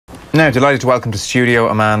Now, delighted to welcome to studio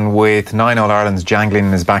a man with 9 All-Irelands jangling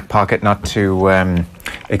in his back pocket, not to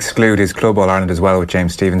exclude his Club All-Ireland as well with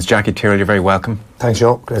James Stephens. Jackie Tyrrell, you're very welcome. Thanks,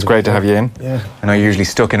 Joe. It's great to have you in. Yeah. I know you're usually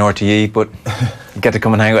stuck in RTE, but you get to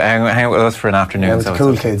come and hang out with us for an afternoon. Yeah, with the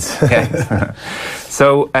cool kids. Yeah.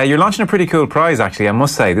 So, you're launching a pretty cool prize, actually, I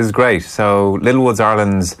must say. This is great. So, Littlewoods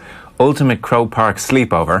Ireland's Ultimate Croke Park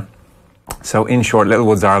Sleepover. So, in short,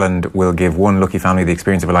 Littlewoods Ireland will give one lucky family the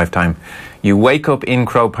experience of a lifetime. You wake up in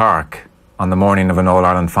Croke Park on the morning of an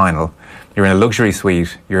All-Ireland final. You're in a luxury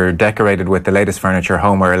suite. You're decorated with the latest furniture,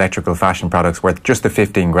 homeware, electrical, fashion products worth just the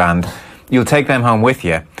 15 grand. You'll take them home with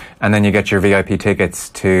you, and then you get your VIP tickets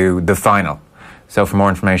to the final. So for more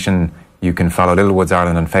information, you can follow Littlewoods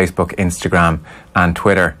Ireland on Facebook, Instagram and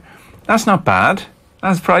Twitter. That's not bad.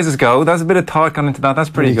 As prizes go, that's a bit of thought gone into that. That's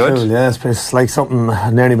pretty good. Cool, yeah, it's like something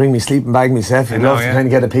nearly bring me sleeping bag myself. I'd love to kind of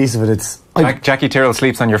get a piece of it. Jackie Tyrrell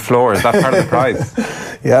sleeps on your floor. Is that part of the prize?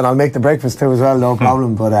 Yeah, and I'll make the breakfast too as well, no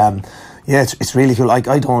problem. But yeah, it's really cool. I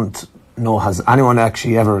don't know, has anyone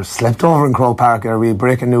actually ever slept over in Croke Park? Are we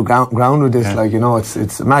breaking new ground with this? Yeah. Like, you know,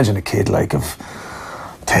 it's imagine a kid like of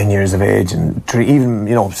 10 years of age and even,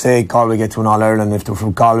 you know, say Galway get to an All-Ireland, if they're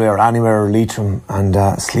from Galway or anywhere or Leitrim,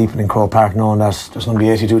 and sleeping in Croke Park knowing that there's going to be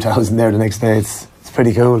 82,000 there the next day, it's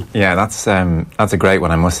pretty cool. Yeah, that's a great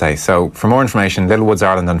one, I must say. So for more information, Littlewoods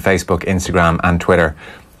Ireland on Facebook, Instagram and Twitter.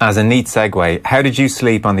 As a neat segue, how did you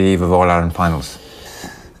sleep on the eve of All-Ireland finals?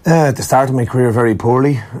 At the start of my career, very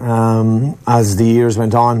poorly. As the years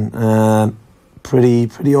went on, pretty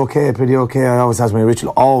okay. I always had my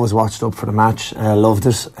ritual, always watched up for the match, loved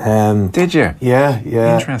it. Did you? Yeah.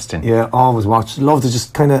 Interesting. Yeah, always watched, loved it,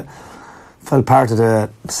 just kind of felt part of the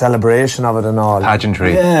celebration of it and all.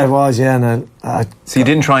 Pageantry. Yeah, it was, yeah. And so you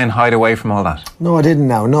didn't try and hide away from all that? No, I didn't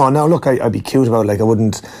now. No, look, I'd be cute about it, like I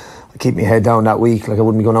wouldn't keep my head down that week, like I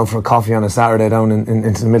wouldn't be going out for a coffee on a Saturday down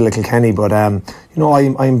into the middle of Kilkenny, but you know,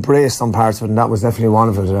 I embraced some parts of it, and that was definitely one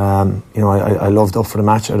of it. You know, I loved up for the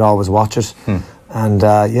match. I'd always watch it, and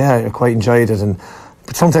yeah, I quite enjoyed it.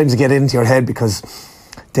 But sometimes you get into your head because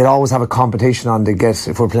they'd always have a competition on to get,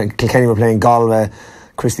 if Kilkenny were playing Galway,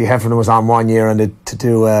 Christy Heffernan was on one year and to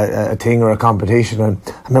do a thing or a competition, and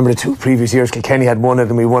I remember the 2 previous years Kilkenny had won it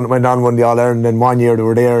and we went on won the All-Ireland, and then one year they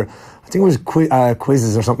were there, I think it was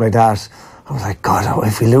quizzes or something like that. I was like, God,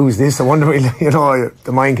 if we lose this, I wonder, you know,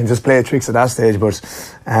 the mind can just play tricks at that stage. But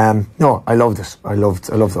no, I loved it. I loved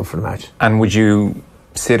up for the match. And would you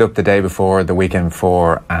sit up the day before, the weekend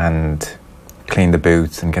before, and clean the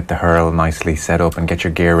boots and get the hurl nicely set up and get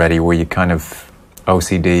your gear ready? Were you kind of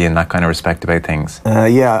OCD in that kind of respect about things?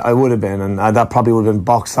 Yeah, I would have been, and that probably would have been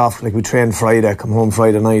boxed off. Like we trained Friday, come home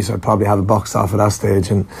Friday night, I'd probably have it boxed off at that stage,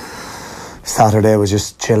 and Saturday was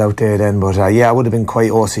just chill out day then. But yeah, I would have been quite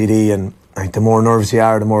OCD, and like the more nervous you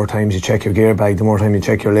are, the more times you check your gear bag, the more time you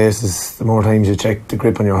check your laces, the more times you check the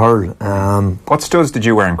grip on your hurl. What studs did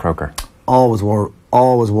you wear in Croker? Always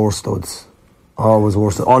wore studs.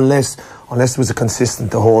 Unless it was a consistent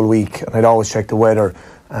the whole week, and I'd always check the weather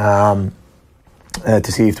to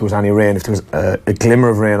see if there was any rain. If there was a glimmer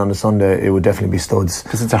of rain on the Sunday, it would definitely be studs.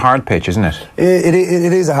 Because it's a hard pitch, isn't it? It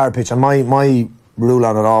is a hard pitch, and my rule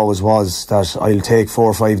on it always was that I'll take 4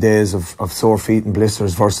 or 5 days of sore feet and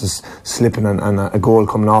blisters versus slipping and a goal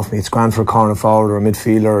coming off me. It's grand for a corner forward or a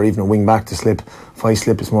midfielder or even a wing back to slip. If I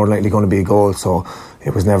slip, it's more likely going to be a goal, so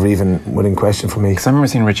it was never even within question for me. Because I remember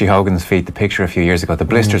seeing Richie Hogan's feet, the picture a few years ago. The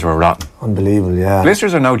blisters were rotten. Unbelievable, yeah.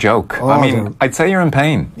 Blisters are no joke. I mean, I'd say you're in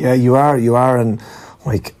pain. Yeah, you are, and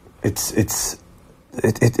like it's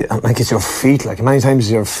like it's your feet. Like many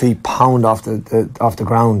times your feet pound off the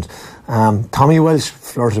ground. Tommy Welsh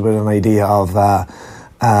flirted with an idea of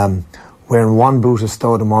wearing one boot of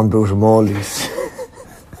stud and one boot of mouldies.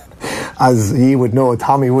 As ye would know,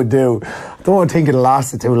 Tommy would do. I don't think it'll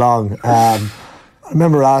last too long. I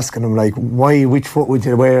remember asking him, like, which foot would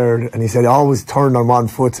you wear? And he said, always turn on one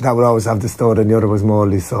foot, so that would always have the stud and the other was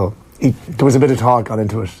mouldy. So there was a bit of thought gone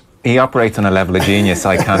into it. He operates on a level of genius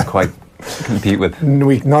I can't quite compete with.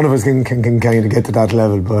 None of us can kind of get to that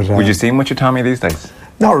level. But would you see much of Tommy these days?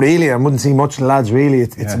 Not really. I wouldn't see much of the lads, really.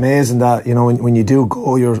 It's amazing that, you know, when you do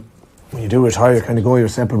go, when you do retire, you kind of go your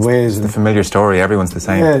separate ways. It's the familiar story. Everyone's the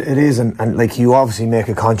same. Yeah, it is. And like, you obviously make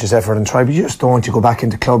a conscious effort and try, but you just don't. You go back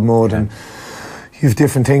into club mode and you have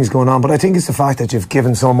different things going on. But I think it's the fact that you've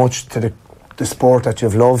given so much to the sport that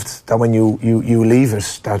you've loved, that when you leave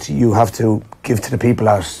it, that you have to give to the people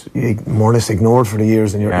that you more or less ignored for the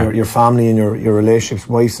years, and your family and your relationships,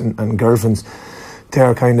 wives and girlfriends.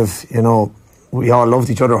 They're kind of, you know, we all loved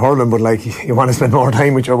each other hurling, but like, you want to spend more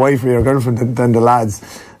time with your wife or your girlfriend than the lads.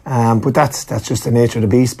 But that's just the nature of the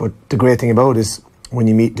beast. But the great thing about it is when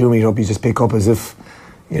you meet up, you just pick up as if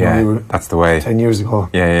that's the way. 10 years ago.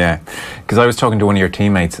 Yeah. Because I was talking to one of your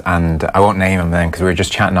teammates, and I won't name him then, because we were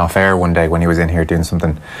just chatting off air one day when he was in here doing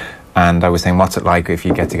something, and I was saying, what's it like if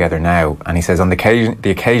you get together now? And he says, on the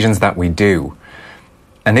occasions that we do,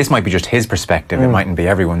 and this might be just his perspective, it mightn't be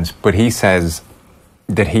everyone's, but he says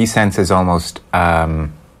that he senses almost a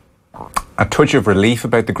touch of relief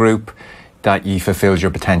about the group, that you fulfilled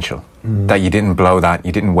your potential, that you didn't blow that,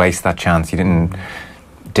 you didn't waste that chance, you didn't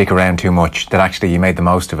dick around too much, that actually you made the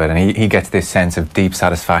most of it. And he gets this sense of deep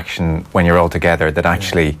satisfaction when you're all together, that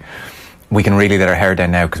actually we can really let our hair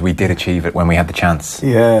down now because we did achieve it when we had the chance.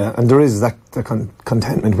 Yeah, and there is that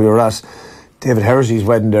contentment. We were at David Hershey's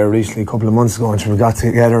wedding there recently, a couple of months ago, and we got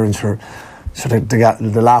together, and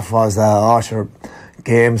the laugh was sure,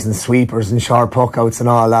 games and sweepers and sharp puck outs and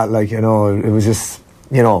all that, like, it was just,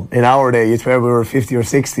 in our day, you'd swear we were 50 or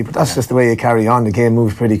 60, but that's just the way you carry on. The game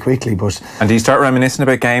moves pretty quickly. And do you start reminiscing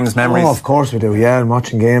about games, memories? Oh, of course we do, yeah, and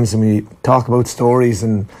watching games, and we talk about stories,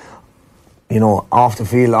 and, off the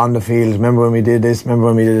field, on the field, remember when we did this, remember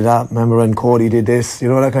when we did that, remember when Cody did this,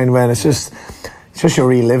 that kind of way. And it's just you're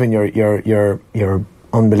reliving your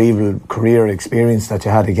unbelievable career experience that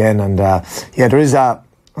you had again. And, there is that,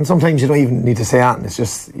 and sometimes you don't even need to say that, and it's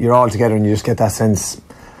just, you're all together and you just get that sense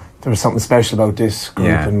there was something special about this group,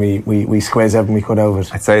 and we squeezed everything we could out of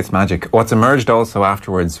it. I'd say it's magic. What's emerged also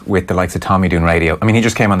afterwards with the likes of Tommy doing radio, I mean, he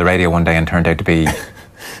just came on the radio one day and turned out to be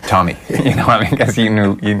Tommy, because you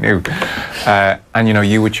knew. And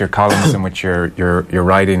you with your columns and with your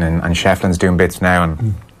writing, and Shefflin's doing bits now,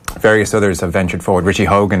 and various others have ventured forward. Richie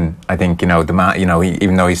Hogan, I think, the man,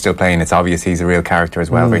 even though he's still playing, it's obvious he's a real character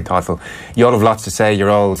as well, very thoughtful. You all have lots to say,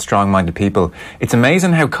 you're all strong-minded people. It's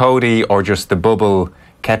amazing how Cody, or just the bubble,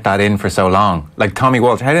 kept that in for so long. Like Tommy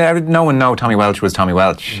Welch, how did no one know Tommy Welch was Tommy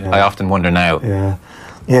Welch? I often wonder now.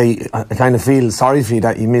 I kind of feel sorry for you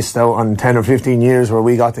that you missed out on 10 or 15 years where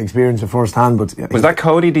we got to experience it firsthand. But was that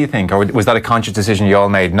Cody, do you think, or was that a conscious decision you all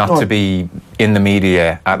made not to be in the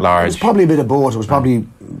media at large? It was probably a bit of both. It was probably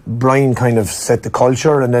Brian kind of set the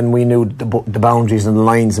culture, and then we knew the boundaries and the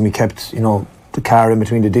lines, and we kept the car in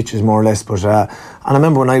between the ditches more or less. But and I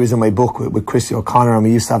remember when I was in my book with Christy O'Connor, and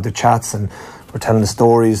we used to have the chats, and we're telling the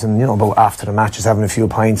stories, and about after the matches, having a few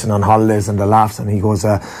pints and on holidays, and the laughs. And he goes,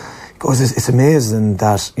 it's amazing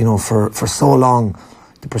that for so long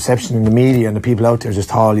the perception in the media and the people out there just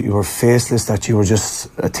thought you were faceless, that you were just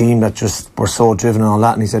a team that just were so driven and all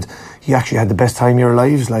that. And he said he actually had the best time of your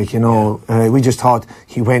lives, we just thought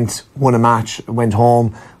he won a match, went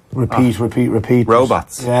home, repeat.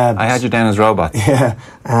 Robots. Yeah, I had you down as robots. Yeah,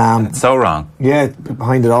 it's so wrong. Yeah,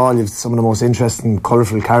 behind it all, you have some of the most interesting,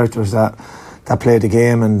 colourful characters that played the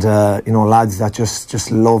game, and lads that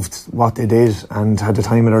just loved what they did and had the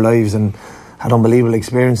time of their lives and had unbelievable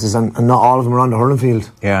experiences, and not all of them were on the hurling field.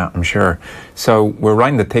 Yeah, I'm sure. So we're right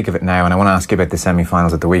in the thick of it now, and I want to ask you about the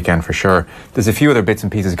semi-finals at the weekend for sure. There's a few other bits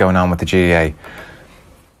and pieces going on with the GAA.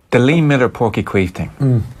 The Liam Miller Porky Queef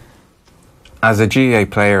thing. As a GAA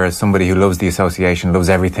player, as somebody who loves the association, loves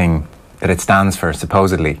everything that it stands for,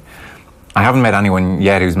 supposedly, I haven't met anyone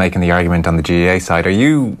yet who's making the argument on the GAA side. Are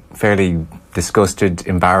you fairly disgusted,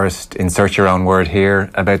 embarrassed, insert your own word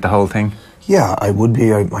here, about the whole thing? Yeah, I would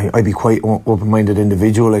be. I'd be quite open-minded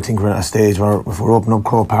individual. I think we're at a stage where if we're opening up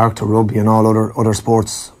Croke Park to rugby and all other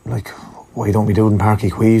sports, like, why don't we do it in Páirc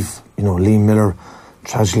Uí Chaoimh? Liam Miller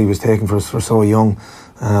tragically was taken for us for so young.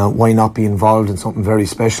 Why not be involved in something very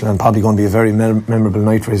special, and probably going to be a very memorable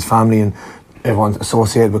night for his family and everyone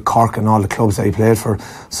associated with Cork and all the clubs that he played for.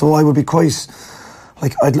 So I would be quite...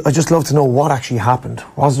 I'd just love to know what actually happened.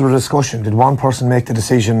 Was there a discussion? Did one person make the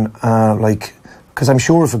decision? Because I'm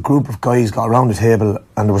sure if a group of guys got around the table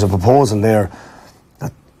and there was a proposal there,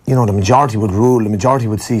 that the majority would rule, the majority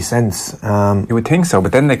would see sense. You would think so,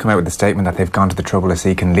 but then they come out with the statement that they've gone to the trouble of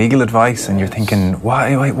seeking legal advice, and you're thinking,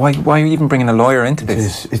 why are you even bringing a lawyer into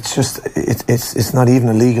this? It's not even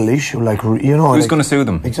a legal issue. Who's going to sue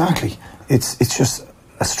them? Exactly. It's just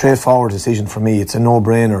a straightforward decision for me. It's a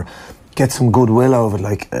no-brainer. Get some goodwill out of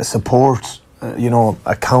it, support,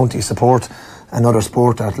 a county, support another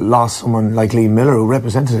sport that lost someone like Liam Miller who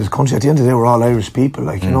represented his country. At the end of the day, we're all Irish people,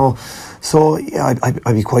 So, yeah,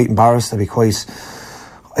 I'd be quite embarrassed. I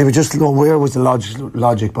would just know where was the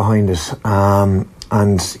logic behind it.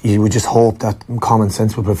 And you would just hope that common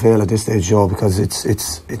sense would prevail at this stage, Joe, because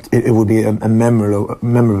it would be a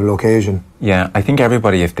memorable occasion. Yeah, I think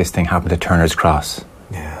everybody, if this thing happened to Turner's Cross,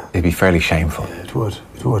 it'd be fairly shameful. Yeah, it would,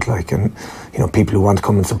 and people who want to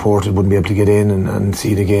come and support it wouldn't be able to get in and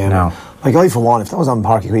see the game. No. I for one, if that was on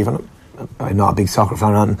Páirc Uí Chaoimh, I'm not a big soccer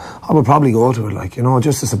fan, and I would probably go to it, like, you know,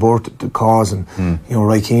 just to support the cause. And you know,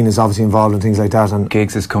 Roy Keane is obviously involved in things like that, and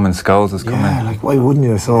Giggs is coming, Scholes is coming. Yeah, like, why wouldn't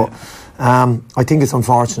you? So I think it's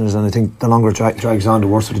unfortunate, and I think the longer it drags on, the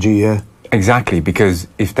worse for the GAA. Exactly, because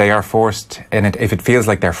if they are forced in it, if it feels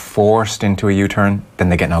like they're forced into a U-turn, then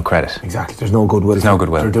they get no credit. Exactly, there's no goodwill. There's no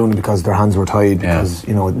goodwill. They're doing it because their hands were tied, because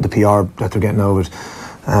you know, the PR that they're getting out of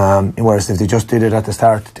it. Whereas if they just did it at the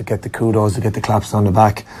start to get the kudos, to get the claps on the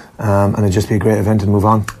back, and it'd just be a great event and move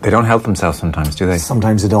on. They don't help themselves sometimes, do they?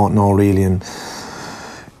 Sometimes they don't know, really, and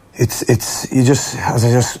it's you just,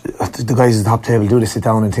 the guys at the top table, do they sit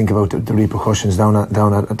down and think about the repercussions down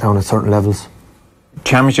at certain levels?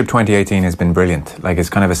 Championship 2018 has been brilliant. Like, it's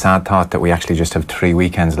kind of a sad thought that we actually just have 3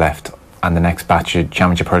 weekends left, and the next batch of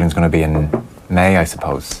Championship hurling is going to be in May, I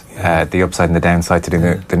suppose. The upside and the downside to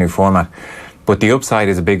the new format. But the upside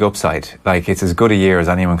is a big upside. Like, it's as good a year as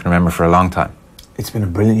anyone can remember for a long time. It's been a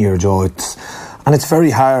brilliant year, Joe. And it's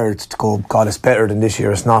very hard to go, God, it's better than this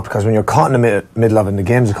year. It's not, because when you're caught in the middle of it and the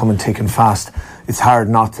games are coming thick and fast, it's hard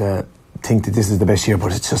not to think that this is the best year,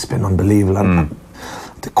 but it's just been unbelievable. And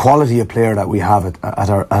the quality of player that we have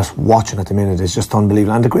at watching at the minute is just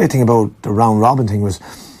unbelievable. And the great thing about the round robin thing was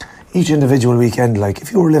each individual weekend, like,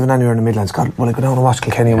 if you were living anywhere in the Midlands, God, will I go down and watch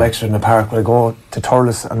Kilkenny and Wexford in the park? Will I go to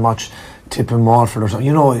TYRRELL and watch Tip and Waterford or something?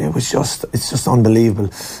 You know, it's just unbelievable.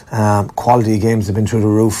 Quality of games have been through the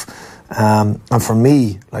roof. And for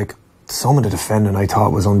me, like, some of the defending I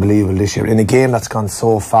thought was unbelievable this year. In a game that's gone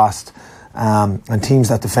so fast, and teams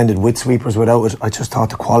that defended with sweepers, without it, I just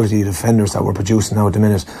thought the quality of defenders that we're producing now at the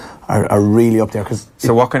minute are really up there.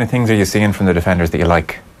 So what kind of things are you seeing from the defenders that you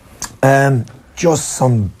like? Just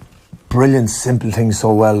some brilliant simple things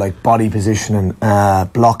so well, like body positioning,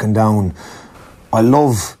 blocking down. I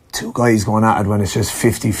love two guys going at it when it's just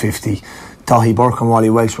 50-50. Daithí Burke and Wally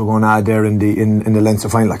Welch were going at it there in the Leinster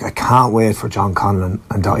final. Like, I can't wait for John Conlon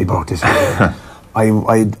and Daithí Burke this year.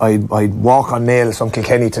 I'd walk on nails from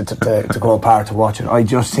Kilkenny to go apart to watch it. I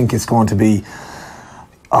just think it's going to be,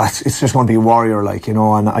 it's just going to be a warrior, like, you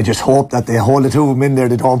know. And I just hope that they hold the two of them in there.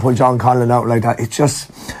 They don't pull John Conlon out like that. It's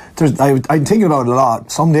just, I'm thinking about it a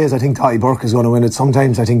lot. Some days I think Daithí Burke is going to win it.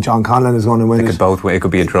 Sometimes I think John Conlon is going to win it. It could both way. It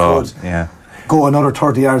could be a draw. Yeah. Go another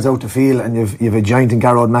 30 yards out the field, and you've a giant in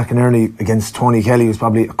Garrod McInerney against Tony Kelly, who's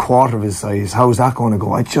probably a quarter of his size. How's that going to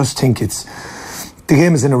go? I just think the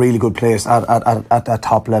game is in a really good place at that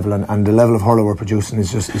top level, and the level of hurler we're producing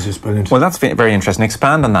is just brilliant. Well, that's very interesting.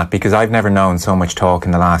 Expand on that, because I've never known so much talk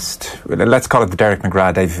in the last, let's call it the Derek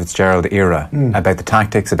McGrath, David Fitzgerald era, about the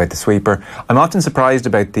tactics, about the sweeper. I'm often surprised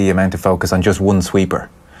about the amount of focus on just one sweeper.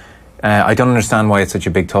 I don't understand why it's such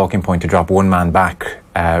a big talking point to drop one man back,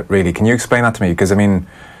 really. Can you explain that to me? Because, I mean,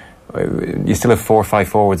 you still have 4 or 5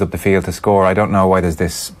 forwards up the field to score. I don't know why there's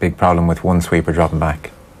this big problem with one sweeper dropping back.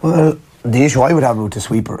 Well, the issue I would have with the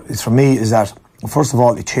sweeper is, for me, is that, first of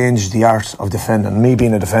all, it changed the art of defending. Me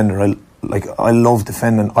being a defender, I love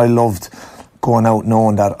defending. I loved going out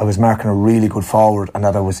knowing that I was marking a really good forward, and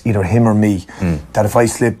that I was either him or me. That if I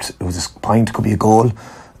slipped, it was a point, it could be a goal.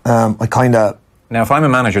 Now, if I'm a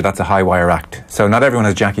manager, that's a high wire act. So not everyone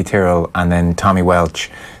has Jackie Tyrrell and then Tommy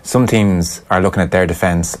Welch. Some teams are looking at their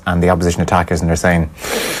defence and the opposition attackers, and they're saying,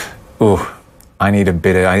 "Oh, I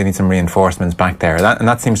need some reinforcements back there." And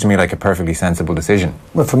that seems to me like a perfectly sensible decision.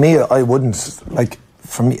 Well, for me, I wouldn't. Like,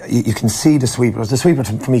 for me, you can see the sweepers. The sweeper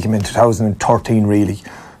for me came in 2013, really.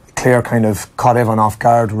 Clare kind of caught everyone off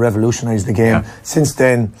guard, revolutionised the game. Yeah. Since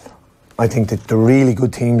then, I think that the really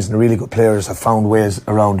good teams and the really good players have found ways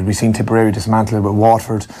around it. We've seen Tipperary dismantle it with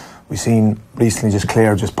Waterford. We've seen recently just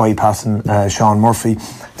Clare just bypassing Sean Murphy.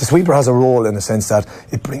 The sweeper has a role in the sense that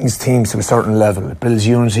it brings teams to a certain level. It builds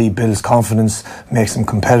unity, builds confidence, makes them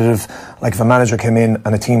competitive. Like, if a manager came in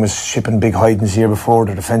and a team was shipping big hidings the year before,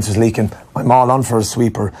 their defence is leaking, I'm all on for a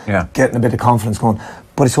sweeper, getting a bit of confidence going.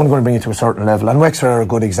 But it's only going to bring you to a certain level. And Wexford are a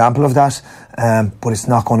good example of that, but it's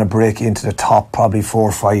not going to break into the top probably 4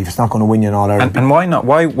 or 5. It's not going to win you an All-Ireland. And why not?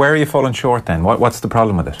 Where are you falling short then? What's the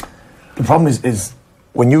problem with it? The problem is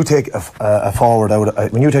when you take a forward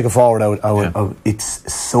out,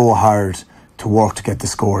 it's so hard to work to get the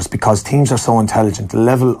scores, because teams are so intelligent. The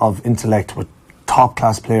level of intellect with top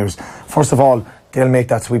class players, first of all, they'll make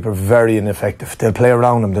that sweeper very ineffective. They'll play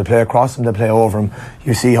around him, they'll play across him, they'll play over him.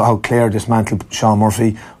 You see how Clare dismantled Sean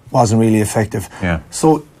Murphy, wasn't really effective. Yeah.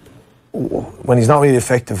 So when he's not really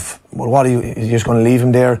effective, well, what are you're just going to leave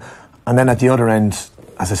him there? And then at the other end,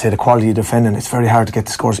 as I say, the quality of defending, it's very hard to get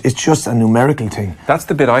the scores. It's just a numerical thing. That's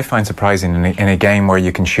the bit I find surprising in a game where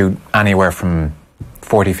you can shoot anywhere from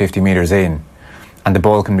 40, 50 metres in. and the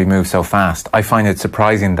ball can be moved so fast, I find it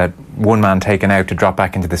surprising that one man taken out to drop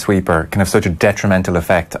back into the sweeper can have such a detrimental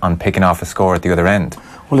effect on picking off a score at the other end.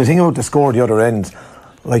 Well, the thing about the score at the other end,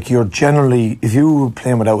 like, you're generally, if you were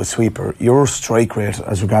playing without a sweeper, your strike rate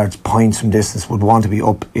as regards points from distance would want to be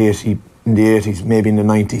up 80, in the 80s, maybe in the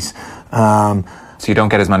 90s. So you don't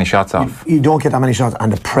get as many shots off. You don't get that many shots,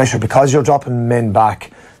 and the pressure, because you're dropping men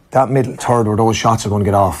back, that middle third where those shots are going to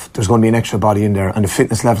get off, there's going to be an extra body in there, and the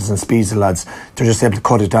fitness levels and speeds of the lads, they're just able to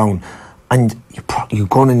cut it down. And you're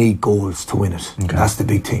going to need goals to win it. Okay. That's the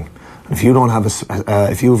big thing. And if you don't have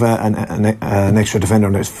if you have an extra defender,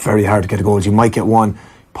 and it's very hard to get goals, you might get one.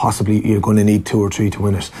 Possibly you're going to need 2 or 3 to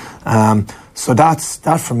win it. So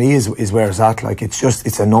that for me is where it's at. Like,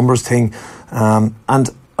 it's a numbers thing, and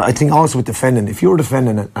I think also with defending, if you're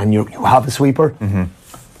defending it and you have a sweeper. Mm-hmm.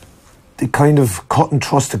 The kind of cut and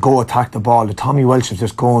trust to go attack the ball, the Tommy Welsh of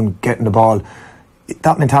just going, getting the ball,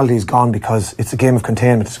 that mentality is gone, because it's a game of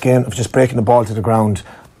containment. It's a game of just breaking the ball to the ground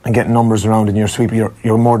and getting numbers around in your sweeper.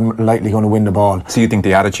 You're more than likely going to win the ball. So you think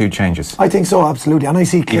the attitude changes? I think so, absolutely. And I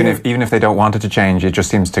see clear, even if they don't want it to change, it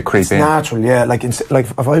just seems to creep in. It's natural, yeah. Like if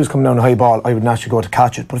I was coming down a high ball, I would naturally go to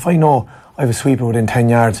catch it. But if I know I have a sweeper within 10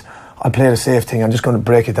 yards, I'll play the safe thing. I'm just going to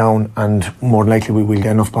break it down, and more than likely we'll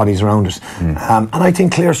get enough bodies around it. And I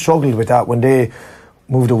think Clare struggled with that when they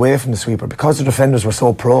moved away from the sweeper, because the defenders were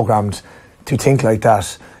so programmed to think like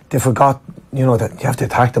that. They forgot, that you have to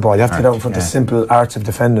attack the ball. You have to get out in front of simple arts of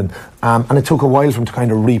defending. And it took a while for them to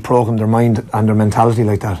kind of reprogram their mind and their mentality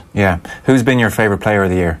like that. Yeah. Who's been your favourite player of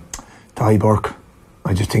the year? Dahi Burke.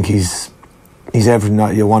 I just think he's everything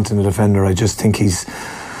that you want in a defender. I just think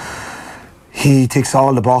he ticks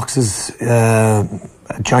all the boxes. A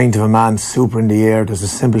giant of a man, super in the air, does the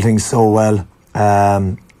simple things so well.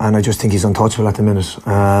 And I just think he's untouchable at the minute.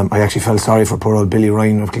 I actually felt sorry for poor old Billy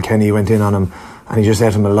Ryan of Kilkenny. He went in on him and he just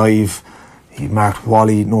ate him alive. He marked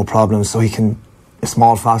Wally, no problem. So a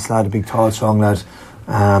small, fast lad, a big, tall, strong lad.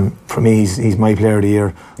 For me, he's my player of the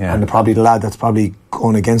year. Yeah. And probably the lad that's probably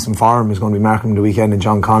going against him for him is going to be marking him the weekend in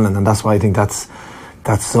John Conlon. And that's why I think that's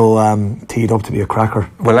so teed up to be a cracker.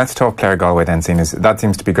 Well, let's talk Clare Galway then, seeing as that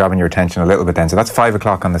seems to be grabbing your attention a little bit then. So that's 5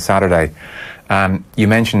 o'clock on the Saturday. You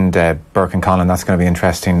mentioned Burke and Conlon, that's going to be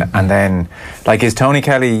interesting. And then, is Tony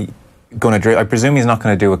Kelly going to I presume he's not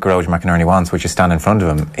going to do what George McInerney wants, which is stand in front of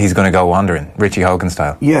him. He's going to go wandering, Richie Hogan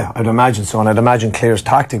style. Yeah, I'd imagine so. And I'd imagine Clare's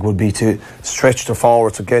tactic would be to stretch their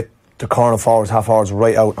forwards, to get the corner forwards, half forwards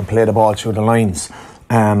right out and play the ball through the lines.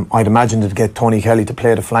 I'd imagine to get Tony Kelly to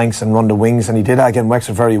play the flanks and run the wings, and he did that again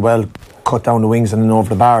Wexford very well, cut down the wings and then over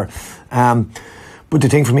the bar. But the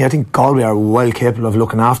thing for me, I think Galway are well capable of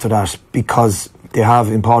looking after that, because they have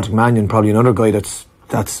in Patrick Mannion probably another guy that's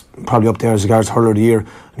probably up there as regards hurler of the year,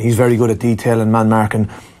 and he's very good at detail and man marking.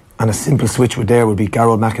 And a simple switch would be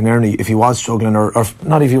Garrod McInerney if he was struggling, or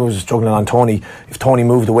not if he was struggling on Tony. If Tony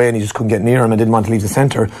moved away and he just couldn't get near him and didn't want to leave the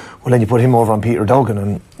centre, well, then you put him over on Peter Duggan,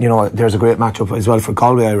 and there's a great matchup as well for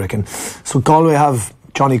Galway, I reckon. So Galway have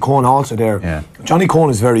Johnny Cohen also there. Yeah. Johnny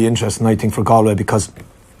Cohen is very interesting, I think, for Galway, because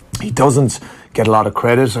he doesn't get a lot of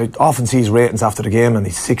credit. I often see his ratings after the game, and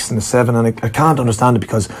he's 6 and a 7, and I can't understand it,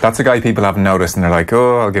 because that's a guy people haven't noticed, and they're like,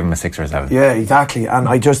 oh, I'll give him a 6 or a 7. Yeah, exactly. And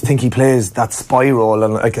I just think he plays that spy role,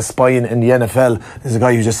 and like a spy in the NFL is a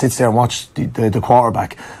guy who just sits there and watches the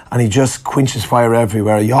quarterback, and he just quenches fire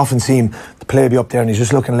everywhere. You often see him, the play be up there, and he's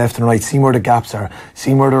just looking left and right, seeing where the gaps are,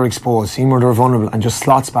 seeing where they're exposed, seeing where they're vulnerable, and just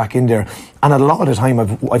slots back in there. And a lot of the time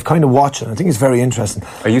I've kind of watched it, and I think it's very interesting.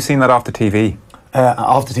 Are you seeing that off the TV?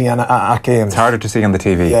 Off the TV and at games. It's harder to see on the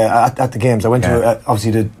TV. Yeah, at the games. I went to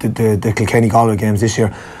obviously the Kilkenny Galway games this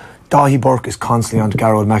year. Dahi Burke is constantly on to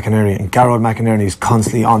Garrod McInerney, and Garrod McInerney is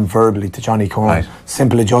constantly on verbally to Johnny Cohen. Right.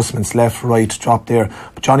 Simple adjustments, left, right, drop there.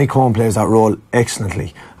 But Johnny Cohen plays that role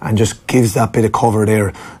excellently and just gives that bit of cover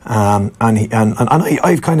there. And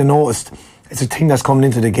I've kind of noticed it's a thing that's coming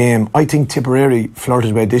into the game. I think Tipperary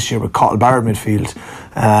flirted away this year with Cottle Barrett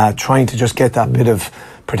midfield, trying to just get that bit of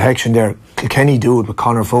protection there. Kilkenny do it with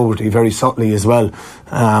Conor Fogarty very subtly as well.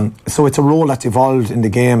 So it's a role that's evolved in the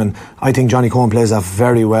game, and I think Johnny Cohen plays that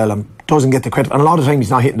very well and doesn't get the credit. And a lot of the time he's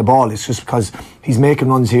not hitting the ball. It's just because he's making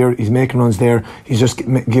runs here, he's making runs there. He's just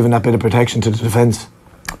giving that bit of protection to the defence.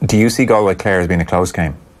 Do you see Galway Clare as being a close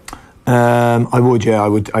game? I would,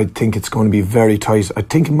 yeah. I think it's going to be very tight. I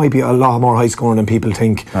think it might be a lot more high scoring than people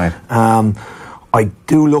think. Right. I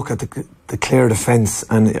do look at the Clare defence,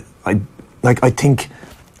 and I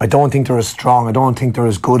don't think they're as strong. I don't think they're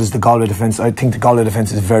as good as the Galway defence. I think the Galway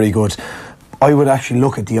defence is very good. I would actually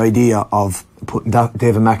look at the idea of putting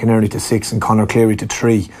David McInerney to 6 and Conor Cleary to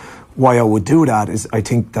 3. Why I would do that is I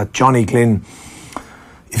think that Johnny Glynn,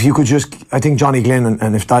 if you could just, I think Johnny Glynn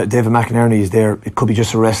and if David McInerney is there, it could be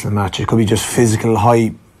just a wrestling match. It could be just physical,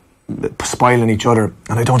 high, spoiling each other.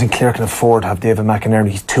 And I don't think Clare can afford to have David McInerney.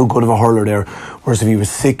 He's too good of a hurler there. Whereas if he was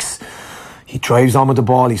 6, he drives on with the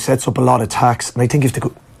ball, he sets up a lot of attacks. And I think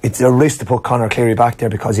it's a risk to put Conor Cleary back there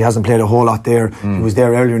because he hasn't played a whole lot there. He was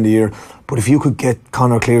there earlier in the year. But if you could get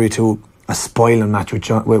Conor Cleary to a spoiling match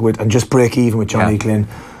and just break even with Johnny Glynn,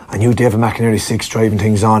 and you, David McInerney, 6, driving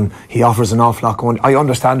things on, he offers an awful lot going. I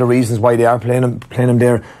understand the reasons why they are playing him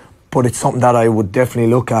there, but it's something that I would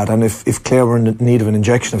definitely look at. And if Clare were in need of an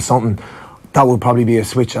injection of something, that would probably be a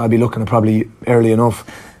switch I'd be looking at probably early enough.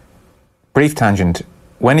 Brief tangent.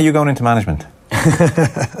 When are you going into management?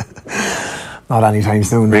 Not anytime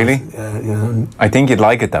soon. Really? Yeah. I think you'd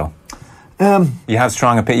like it though. You have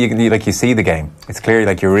strong opinion. You see the game. It's clear,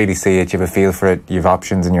 like you really see it. You have a feel for it. You have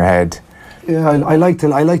options in your head. Yeah, I like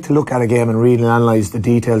to look at a game and read and analyse the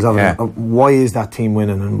details of it. Why is that team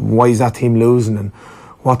winning and why is that team losing and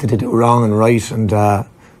what did they do wrong and right? And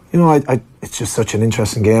it's just such an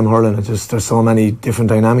interesting game, hurling. There's so many different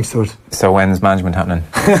dynamics to it. So when's management happening?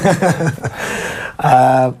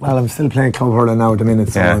 Well, I'm still playing club hurling now at the minute.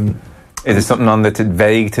 So is it something on the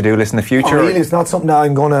vague to-do list in the future? Really, it's not something that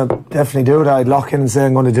I'm going to definitely do. That I'd lock in and say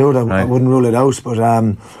I'm going to do it. I wouldn't rule it out, but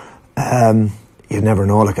you never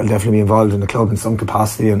know. Like, I'll definitely be involved in the club in some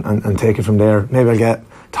capacity and take it from there. Maybe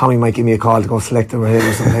Tommy might give me a call to go select them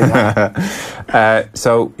or something like that.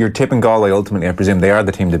 So you're tipping Galway ultimately, I presume. They are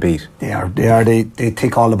the team to beat. They are. They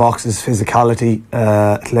tick all the boxes: physicality,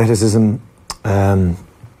 athleticism,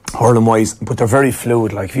 hurling wise, but they're very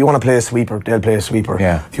fluid. Like, if you want to play a sweeper, they'll play a sweeper.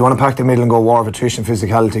 If you want to pack the middle and go war of attrition,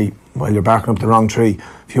 physicality, well, you're barking up the wrong tree.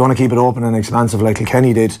 If you want to keep it open and expansive like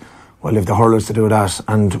Kilkenny did, well, if the hurlers to do that,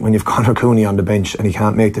 and when you've Conor Cooney on the bench and he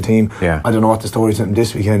can't make the team, I don't know what the story's in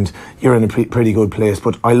this weekend, you're in a pretty good place.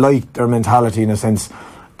 But I like their mentality in a sense.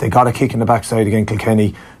 They got a kick in the backside against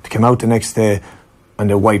Kilkenny to come out the next day and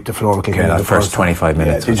they wiped the floor with Kilkenny. That first 25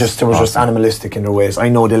 minutes. They were just animalistic in their ways. I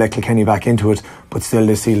know they let Kilkenny back into it, but still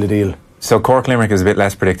they sealed the deal. So Cork Limerick is a bit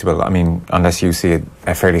less predictable. I mean, unless you see it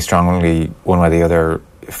fairly strongly one way or the other.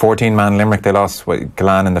 14-man Limerick, they lost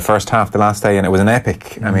Galan in the first half the last day, and it was an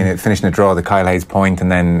epic. I mean, it finished in a draw, the Kyle Hayes point,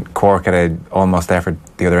 and then Cork had a almost effort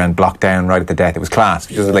the other end, blocked down right at the death. It was class.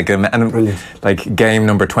 It was like game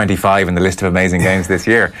number 25 in the list of amazing games this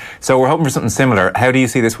year. So we're hoping for something similar. How do you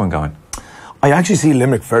see this one going? I actually see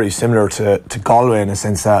Limerick very similar to Galway in a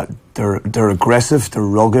sense that they're aggressive, they're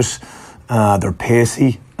rugged, they're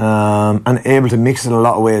pacey, and able to mix it in a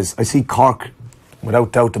lot of ways. I see Cork,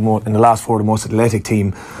 without doubt, in the last 4, the most athletic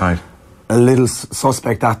team. Right. A little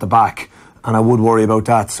suspect at the back, and I would worry about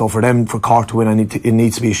that. So for Cork to win, it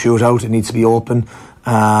needs to be a shootout. It needs to be open.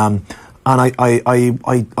 And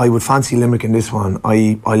I would fancy Limerick in this one.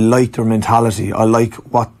 I like their mentality. I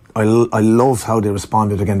loved how they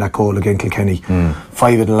responded against that goal against Kilkenny.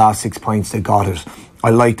 5 of the last 6 points, they got it.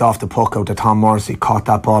 I liked off the puck out that Tom Morrissey caught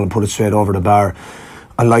that ball and put it straight over the bar.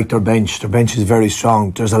 I like their bench. Their bench is very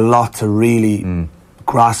strong. There's a lot to really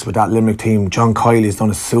grasp with that Limerick team. John Kiley has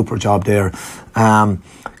done a super job there.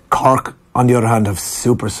 Cork, on the other hand, have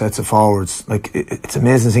super sets of forwards. Like, it's an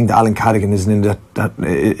amazing thing that Alan Cadigan isn't in that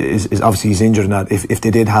is obviously he's injured in that if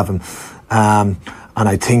they did have him. And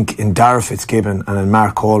I think in Dara Fitzgibbon and in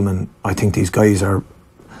Mark Coleman, I think these guys are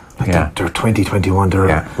they're 2021.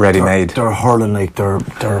 They're ready-made. They're hurling like they're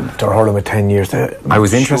hurling with 10 years. I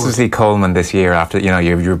was interested to see Coleman this year after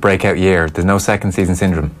your breakout year. There's no second season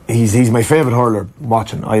syndrome. He's my favourite hurler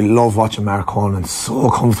watching. I love watching Mark Coleman.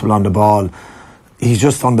 So comfortable on the ball. He's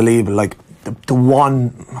just unbelievable. Like the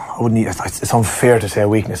one, it's unfair to say a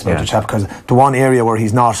weakness about the chap, because the one area where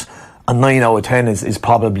he's not a 9 out of 10 is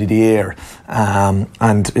probably the air,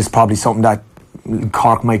 and is probably something that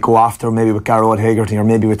Cork might go after, maybe with Garrod Hagerty or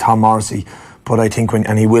maybe with Tom Morrissey. But I think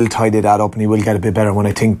and he will tidy that up and he will get a bit better. When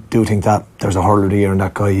I do think that there's a hurler of the year in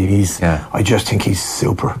that guy, I just think he's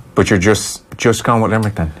super. But you're just going with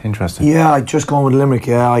Limerick then? Interesting. Yeah, I just going with Limerick.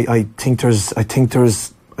 Yeah, I think there's a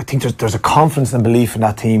confidence and belief in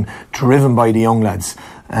that team, driven by the young lads.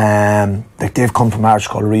 Like, they've come from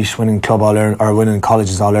Archcall Reach, winning Club All-Ireland, or winning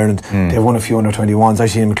colleges All-Ireland. They've won a few under 21s. I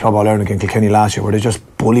seen them in Club All-Ireland against Kilkenny last year, where they just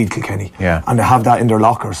bullied Kilkenny, and they have that in their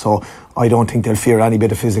locker. So I don't think they'll fear any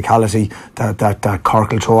bit of physicality that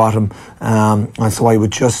Cork will throw at them. And so I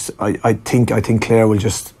think Clare will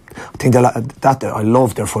just. I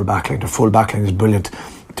love their full backline. Their full backline is brilliant.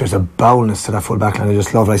 There's a boldness to that full backline. I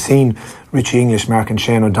just love it. I seen Richie English marking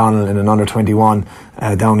Shane O'Donnell in an under 21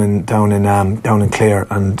 down in Clare,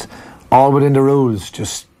 and all within the rules.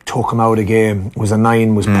 Just took him out of the game. Was a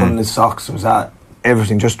 9. Was pulling his socks. Was that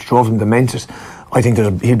everything? Just drove him demented. I think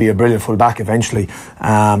he'll be a brilliant full back eventually.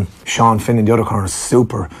 Sean Finn in the other corner is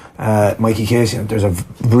super. Mikey Casey, there's a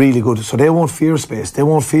really good. So they won't fear space. They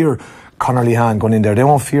won't fear Conor Lehan going in there. They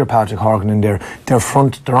won't fear Patrick Horgan in there. They're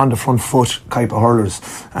on the front foot type of hurlers.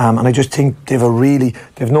 And I just think they've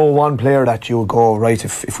no one player that you would go, right,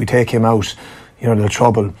 if we take him out, they're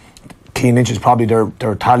trouble. Keane Lynch is probably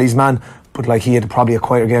their talisman, but like he had probably a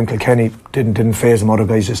quieter game. Kilkenny didn't faze him. Other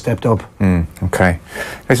guys just stepped up. Okay.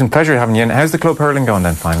 It's a pleasure having you in. How's the club hurling going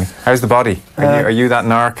then, finally? How's the body? Are you that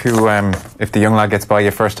narc who, if the young lad gets by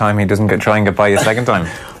you first time, he doesn't try and get by you second time?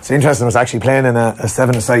 It's interesting. I was actually playing in a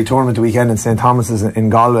 7-a-side tournament the weekend in St Thomas's in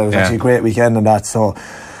Galway. It was actually a great weekend and that. So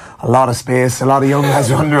a lot of space, a lot of young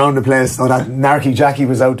lads running around the place. So that narky Jackie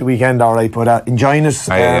was out the weekend, all right. But enjoying it.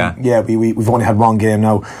 We've only had one game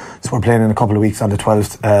now, so we're playing in a couple of weeks on the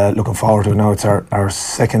 12th. Looking forward to it now. It's our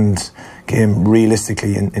second game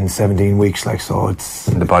realistically in 17 weeks. Like, so it's.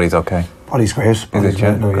 And the body's okay. Body's great. Body's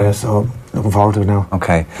great now, yeah. So looking forward to it now.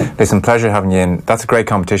 Okay. Listen, pleasure having you in. That's a great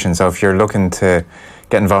competition. So if you're looking to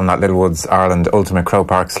get involved in that Little Woods Ireland Ultimate Croke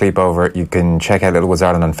Park Sleepover, you can check out Little Woods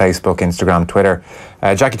Ireland on Facebook, Instagram, Twitter.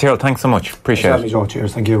 Jackie Tyrrell, thanks so much. Appreciate it.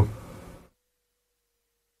 Cheers, thank you.